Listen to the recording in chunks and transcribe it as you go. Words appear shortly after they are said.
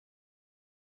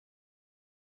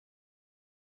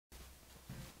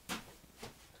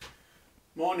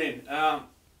Morning.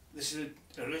 This is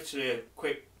literally a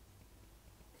quick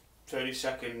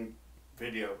 30-second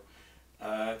video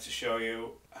to show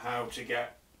you how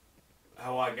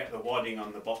I get the wadding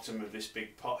on the bottom of this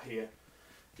big pot here.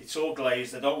 It's all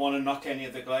glazed. I don't want to knock any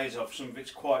of the glaze off. Some of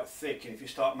it's quite thick, and if you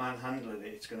start manhandling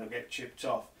it, it's going to get chipped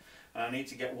off. And I need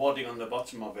to get wadding on the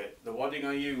bottom of it. The wadding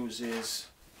I use is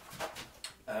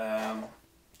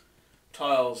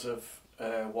tiles of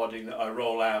wadding that I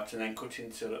roll out and then cut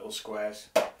into little squares,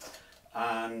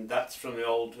 and that's from the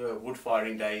old wood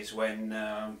firing days when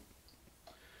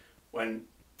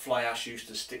fly ash used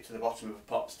to stick to the bottom of a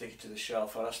pot, stick it to the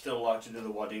shelf. And I still like to do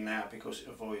the wadding now because it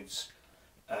avoids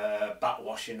bat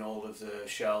washing all of the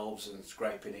shelves and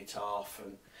scraping it off,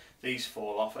 and these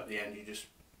fall off at the end. You just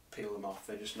peel them off,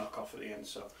 they just knock off at the end.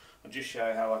 So I'll just show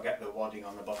you how I get the wadding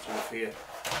on the bottom of here.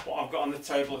 What I've got on the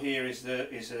table here is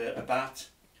a bat.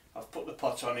 I've put the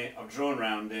pot on it, I've drawn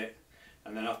around it,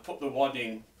 and then I've put the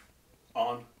wadding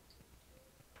on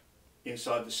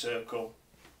inside the circle,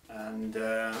 and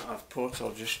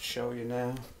I'll just show you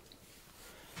now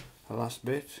the last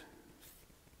bit.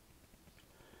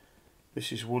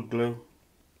 This is wood glue,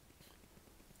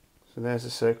 so there's a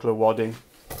circle of wadding,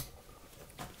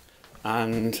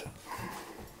 and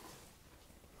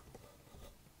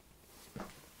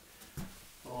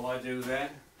all I do then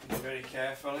is very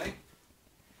carefully,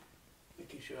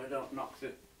 making sure I don't knock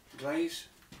the glaze,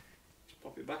 just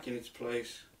pop it back in its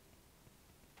place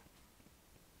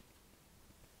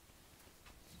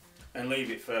and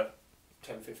leave it for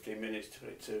 10-15 minutes for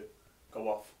it to go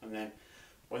off. And then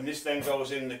when this then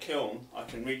goes in the kiln, I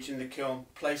can reach in the kiln,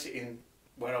 place it in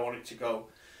where I want it to go,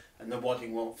 and the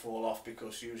wadding won't fall off,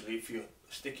 because usually if you're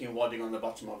sticking wadding on the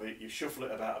bottom of it, you shuffle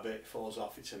it about a bit, it falls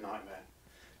off, it's a nightmare.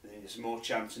 And then there's more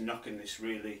chance of knocking this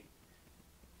really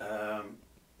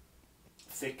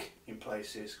thick in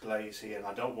places glaze here, and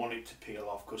I don't want it to peel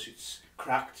off because it's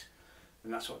cracked,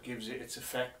 and that's what gives it its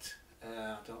effect.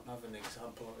 I don't have an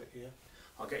example of it here.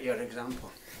 I'll get you an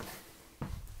example.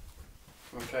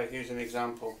 Okay, here's an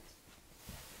example.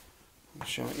 I'll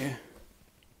show it you.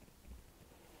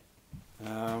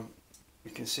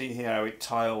 You can see here how it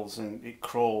tiles and it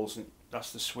crawls, and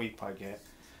that's the sweep I get.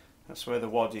 That's where the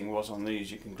wadding was on these.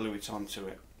 You can glue it onto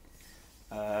it.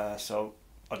 So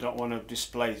I don't want to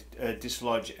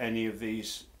dislodge any of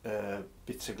these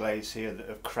bits of glaze here that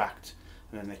have cracked,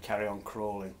 and then they carry on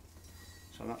crawling.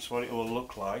 So that's what it will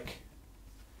look like.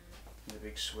 The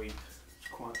big sweep. It's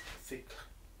quite thick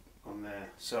on there.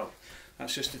 So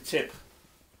that's just a tip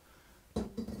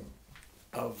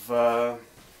of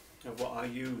what I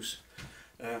use.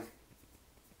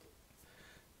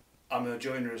 I'm a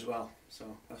joiner as well,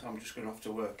 so I'm just going off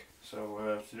to work.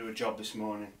 So to do a job this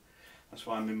morning. That's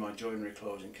why I'm in my joinery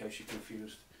clothes, in case you're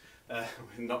confused.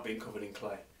 Not being covered in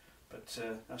clay. But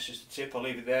that's just a tip. I'll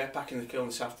leave it there. Back in the kiln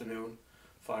this afternoon.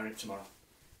 Firing it tomorrow.